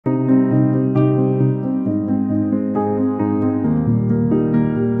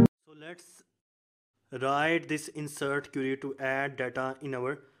write this insert query to add data in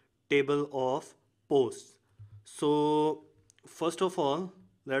our table of posts. So first of all,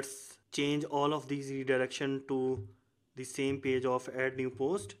 let's change all of these redirection to the same page of add new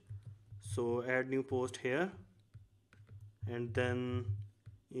post. So add new post here, and then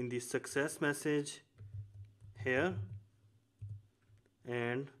in the success message here,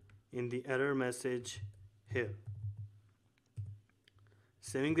 and in the error message here.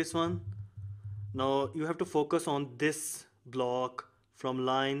 Saving this one. Now you have to focus on this block from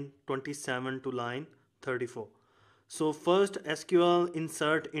line 27 to line 34. So first SQL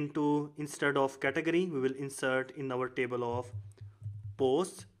insert into, instead of category, we will insert in our table of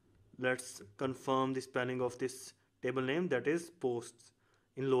posts. Let's confirm the spelling of this table name, that is posts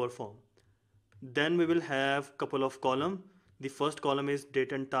in lower form. Then we will have couple of column. The first column is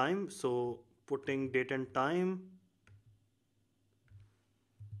date and time, so putting date and time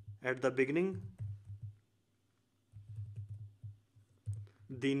at the beginning.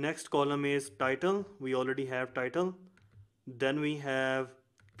 The next column is title. We already have title. Then we have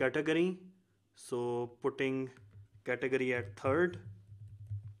category, so putting category at third.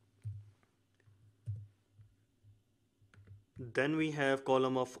 Then we have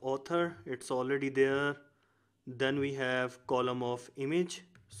column of author, it's already there. Then we have column of image,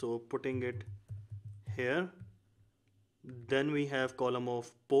 so putting it here. Then we have column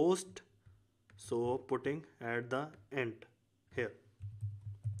of post, so putting at the end here.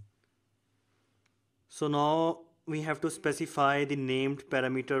 So now we have to specify the named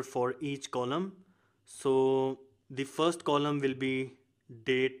parameter for each column. So the first column will be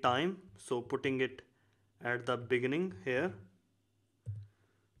date time, so putting it at the beginning here.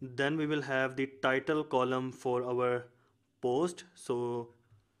 Then we will have the title column for our post, so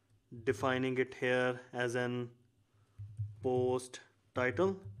defining it here as an post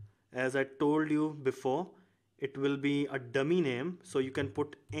title. As I told you before, it will be a dummy name, so you can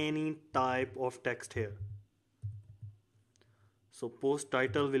put any type of text here. So post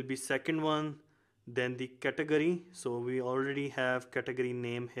title will be second one. Then the category, so we already have category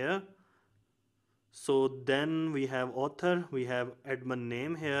name here. So then we have author, we have admin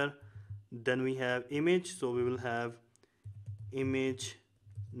name here. Then we have image, so we will have image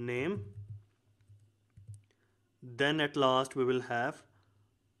name. Then at last we will have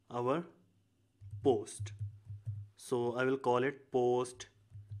our post. So I will call it post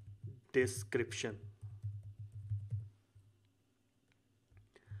description.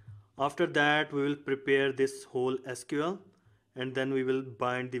 After that we will prepare this whole SQL, and then we will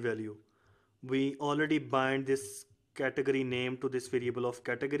bind the value. We already bind this category name to this variable of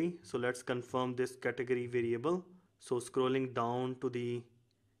category, so let's confirm this category variable. So scrolling down to the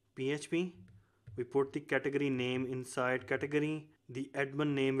PHP, we put the category name inside category. The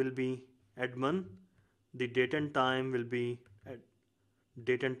admin name will be admin. The date and time will be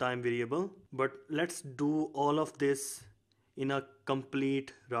date and time variable. But let's do all of this in a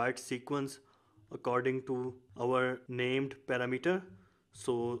complete right sequence according to our named parameter.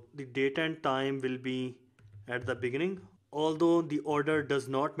 So the date and time will be at the beginning. Although the order does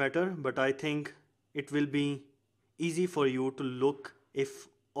not matter, but I think it will be easy for you to look if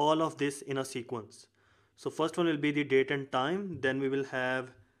all of this in a sequence. So first one will be the date and time. Then we will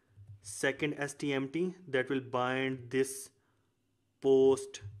have second stmt that will bind this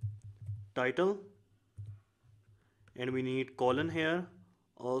post title, and we need colon here.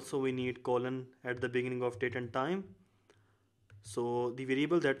 Also we need colon at the beginning of date and time. So the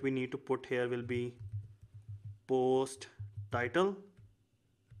variable that we need to put here will be post title,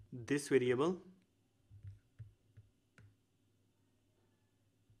 this variable.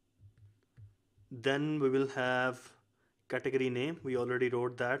 Then we will have category name, we already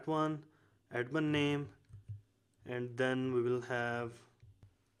wrote that one, admin name, and then we will have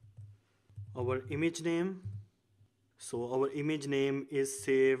our image name. So our image name is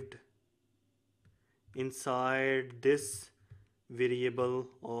saved inside this variable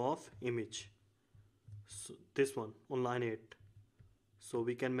of image, so this one on line 8. So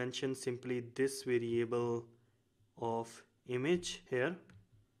we can mention simply this variable of image here.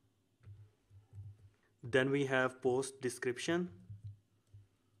 Then we have post description,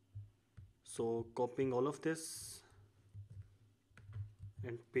 so copying all of this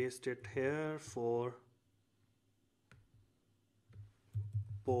and paste it here for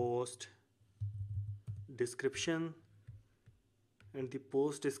post description, and the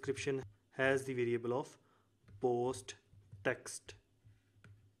post description has the variable of post text,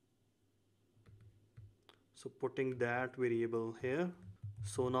 so putting that variable here.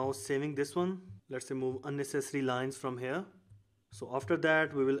 So now saving this one, let's remove unnecessary lines from here. So after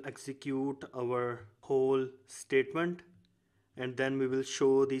that we will execute our whole statement, and then we will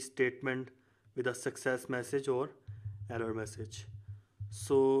show the statement with a success message or error message.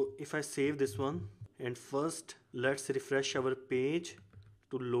 So if I save this one, and first let's refresh our page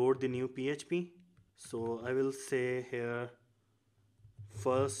to load the new PHP. So I will say here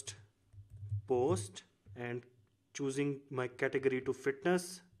first post and choosing my category to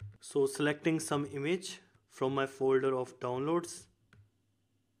fitness. So selecting some image from my folder of downloads.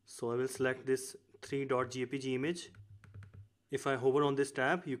 So I will select this 3.jpg image. If I hover on this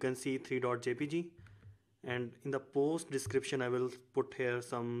tab, you can see 3.jpg, and in the post description I will put here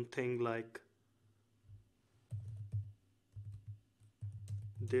something like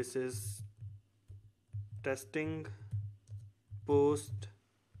this is testing post.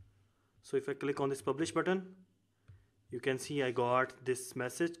 So if I click on this publish button, you can see I got this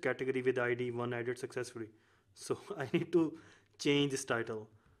message, category with ID 1 added successfully. So I need to change this title.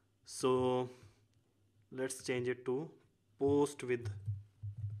 So let's change it to post with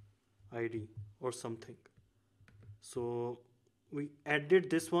ID or something. So we added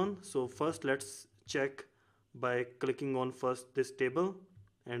this one. So first let's check by clicking on first this table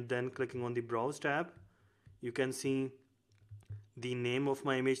and then clicking on the browse tab. You can see the name of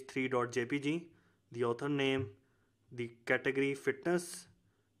my image 3.jpg, the author name, the category fitness,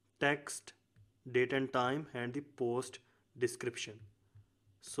 text, date and time, and the post description.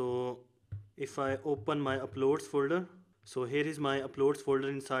 So if I open my uploads folder, so here is my uploads folder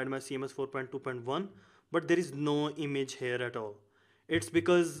inside my CMS 4.2.1, but there is no image here at all. It's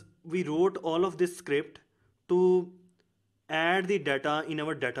because we wrote all of this script to add the data in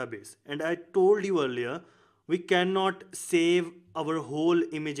our database, and I told you earlier we cannot save our whole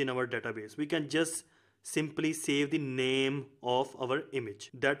image in our database. We can just simply save the name of our image.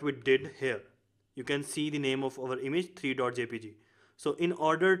 That we did here. You can see the name of our image 3.jpg. So in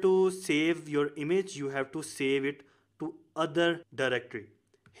order to save your image, you have to save it to other directory.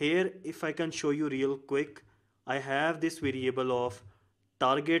 Here, if I can show you real quick, I have this variable of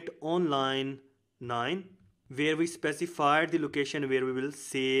target online 9 where we specified the location where we will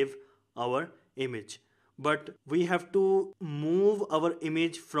save our image. But we have to move our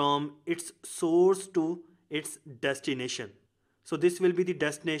image from its source to its destination. So this will be the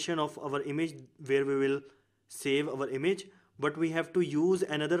destination of our image where we will save our image, but we have to use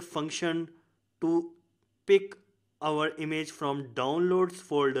another function to pick our image from downloads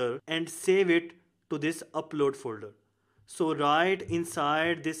folder and save it to this upload folder. So right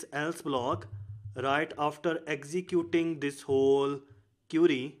inside this else block, right after executing this whole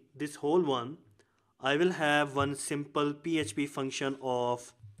query, this whole one, I will have one simple PHP function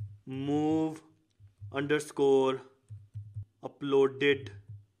of move underscore uploaded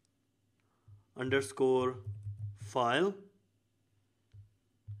underscore file,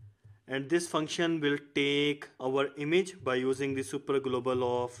 and this function will take our image by using the super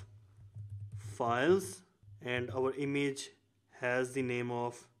global of files, and our image has the name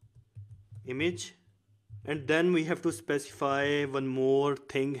of image, and then we have to specify one more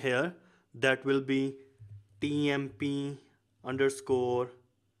thing here that will be tmp underscore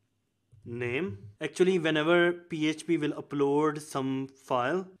name. Actually, whenever PHP will upload some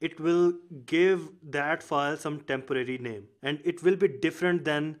file, it will give that file some temporary name, and it will be different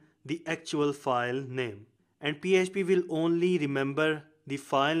than the actual file name, and PHP will only remember the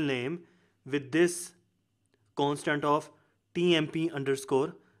file name with this constant of tmp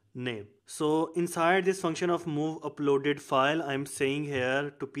underscore name. So inside this function of move uploaded file, I'm saying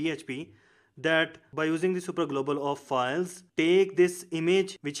here to PHP that by using the super global of files, take this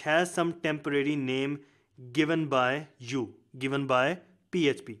image which has some temporary name given by you, given by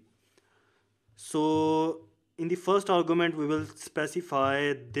PHP. So in the first argument we will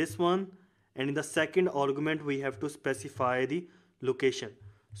specify this one, and in the second argument we have to specify the location.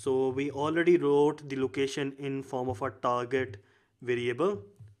 So we already wrote the location in form of a target variable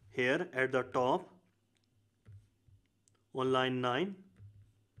here at the top on line 9.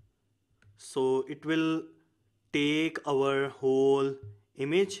 So it will take our whole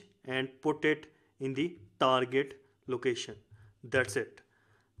image and put it in the target location. That's it.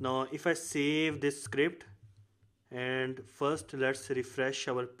 Now if I save this script, and first let's refresh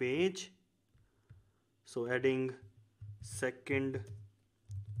our page. So adding second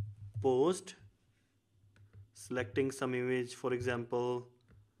post, selecting some image, for example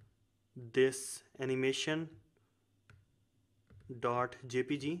this animation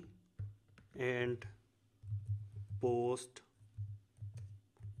 .jpg, and post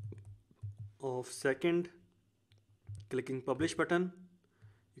of second, clicking publish button,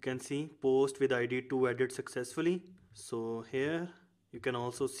 you can see post with ID 2 added successfully. So here you can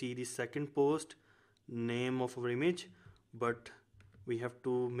also see the second post, name of our image, but we have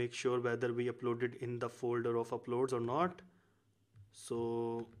to make sure whether we uploaded in the folder of uploads or not.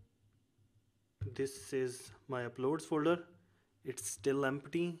 So this is my uploads folder, it's still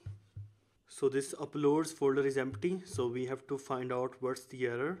empty. So this uploads folder is empty, so we have to find out what's the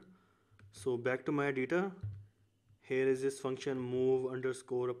error. So back to my editor, here is this function move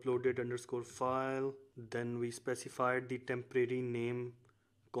underscore uploaded underscore file, then we specified the temporary name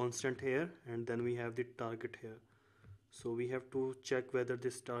constant here, and then we have the target here. So we have to check whether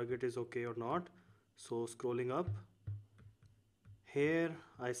this target is okay or not. So scrolling up, here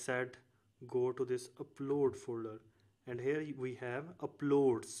I said go to this upload folder, and here we have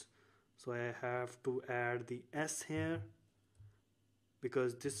uploads. So I have to add the S here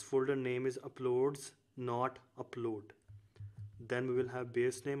because this folder name is uploads, not upload. Then we will have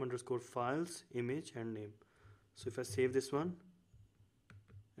base name underscore files, image and name. So if I save this one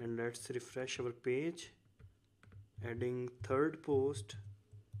and let's refresh our page, adding third post,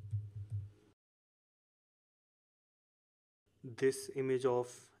 this image of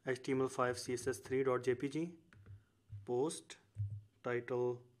HTML5 CSS3.jpg, post,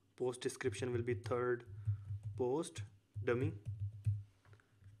 title, post description will be third post, dummy,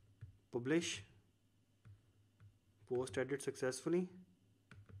 publish, post edit successfully.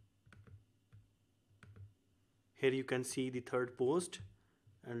 Here you can see the third post,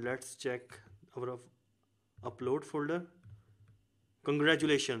 and let's check our upload folder.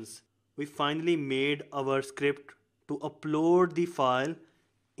 Congratulations, we finally made our script to upload the file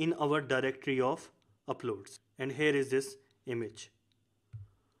in our directory of uploads, and here is this image.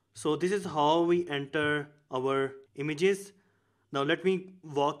 So this is how we enter our images. Now let me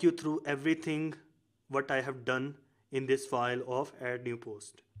walk you through everything what I have done in this file of add new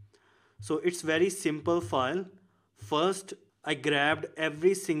post. So it's very simple file. First, I grabbed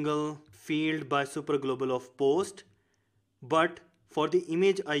every single field by superglobal of post, but for the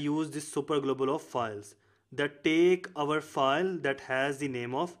image I use this superglobal of files that take our file that has the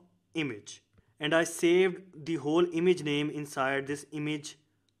name of image, and I saved the whole image name inside this image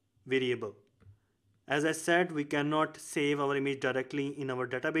variable. As I said, we cannot save our image directly in our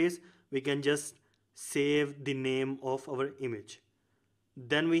database, we can just save the name of our image.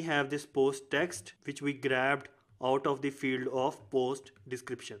 Then we have this post text which we grabbed out of the field of post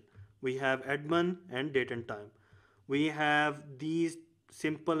description. We have admin and date and time. We have these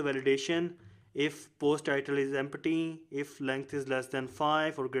simple validation: if post title is empty, if length is less than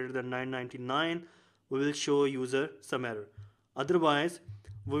 5 or greater than 999, we will show user some error. Otherwise,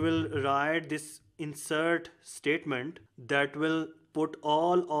 we will write this insert statement that will put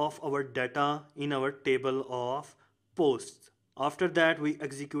all of our data in our table of posts. After that, we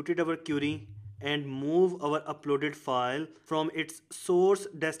executed our query and move our uploaded file from its source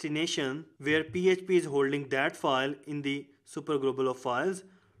destination, where PHP is holding that file in the superglobal of files,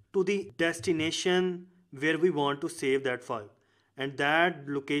 to the destination where we want to save that file, and that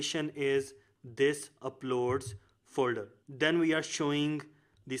location is this uploads folder. Then we are showing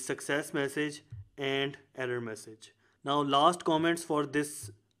the success message and error message. Now last comments for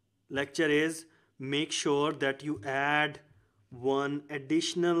this lecture is, make sure that you add one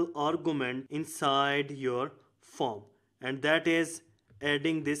additional argument inside your form, and that is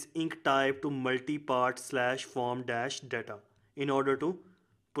adding this ink type to multipart / form dash data in order to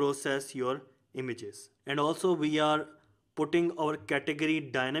process your images. And also we are putting our category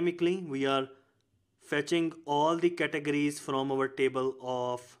dynamically. We are fetching all the categories from our table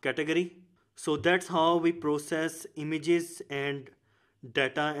of category. So that's how we process images and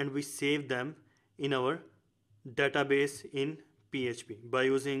data, and we save them in our database in PHP by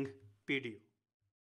using PDO.